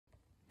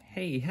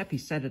Hey, happy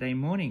Saturday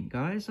morning,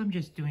 guys. I'm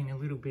just doing a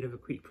little bit of a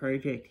quick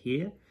project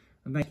here.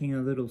 I'm making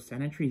a little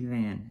sanitary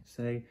van.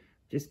 So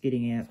just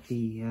getting out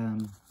the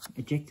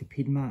ejector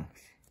pin marks.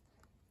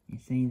 You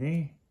see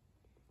there?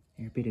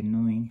 They're a bit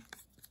annoying.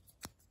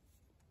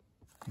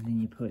 And then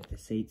you put the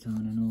seats on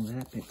and all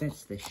that, but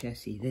that's the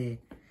chassis there.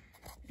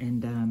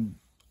 And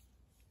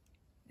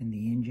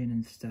the engine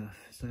and stuff.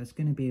 So it's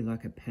going to be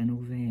like a panel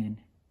van,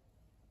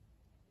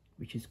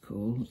 which is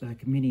cool.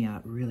 Like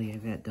Miniart really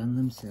have outdone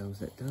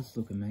themselves. It does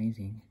look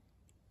amazing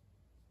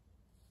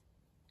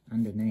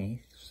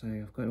underneath. So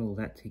I've got all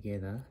that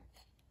together.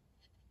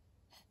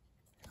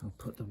 I'll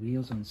put the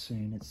wheels on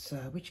soon. It's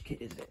which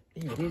kit is it?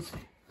 There it is.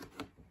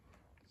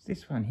 It's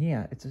this one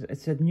here.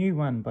 It's a new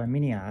one by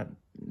Miniart.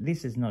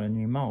 This is not a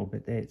new mold,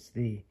 but it's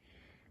the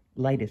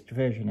latest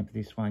version of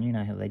this one. You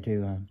know how they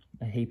do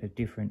a heap of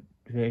different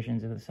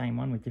versions of the same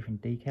one with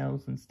different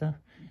decals and stuff.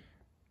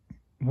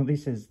 Well,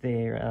 this is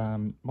their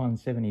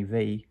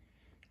 170V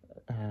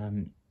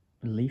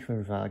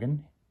Lieferwagen,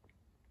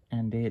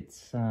 and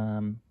it's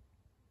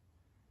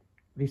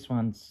this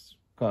one's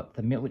got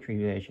the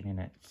military version in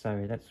it,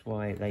 so that's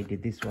why they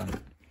did this one.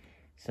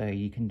 So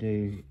you can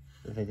do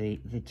the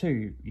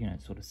two, you know,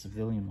 sort of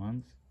civilian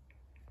ones,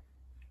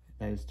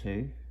 those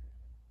two,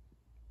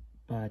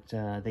 but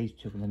these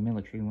two are the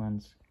military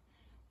ones,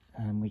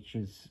 which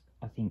is,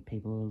 I think,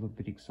 people are a little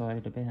bit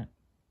excited about.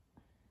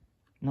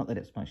 Not that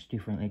it's much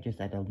different, they just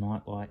add a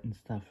night light and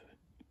stuff.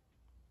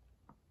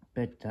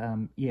 But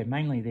yeah,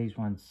 mainly these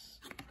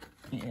ones,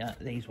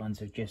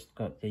 have just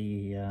got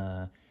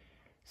the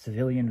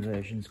civilian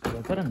versions. Because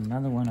I've got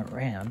another one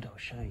around, I'll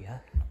show you.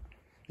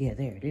 Yeah,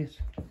 there it is.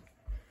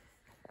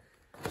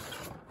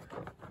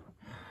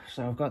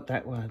 So I've got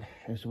that one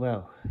as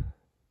well,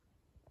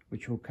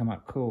 which will come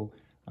up cool.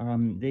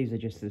 These are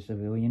just the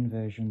civilian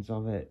versions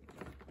of it.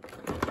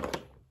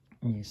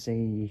 And you see,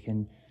 you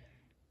can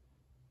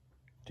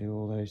do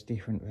all those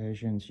different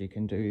versions. You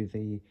can do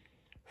the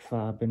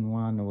Farben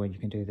one, or you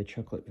can do the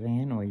chocolate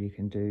van, or you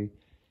can do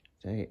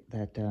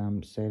that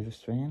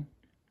service van,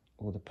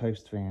 or the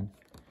post van.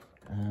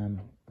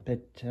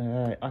 But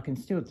I can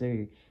still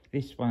do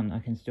this one. I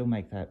can still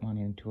make that one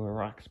into a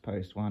Rux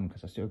post one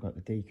because I still got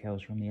the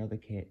decals from the other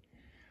kit.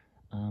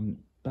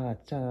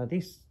 But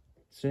this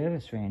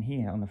service van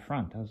here on the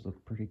front does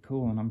look pretty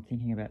cool, and I'm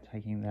thinking about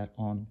taking that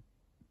on,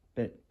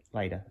 but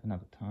later,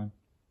 another time.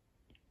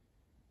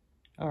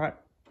 All right.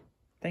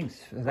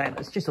 Thanks for that.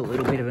 It's just a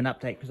little bit of an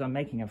update because I'm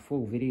making a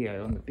full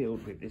video on the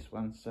build with this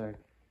one, so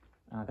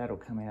that'll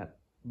come out,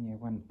 yeah,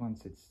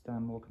 once it's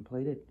more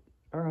completed.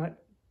 All right,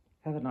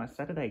 have a nice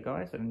Saturday,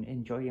 guys, and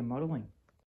enjoy your modelling.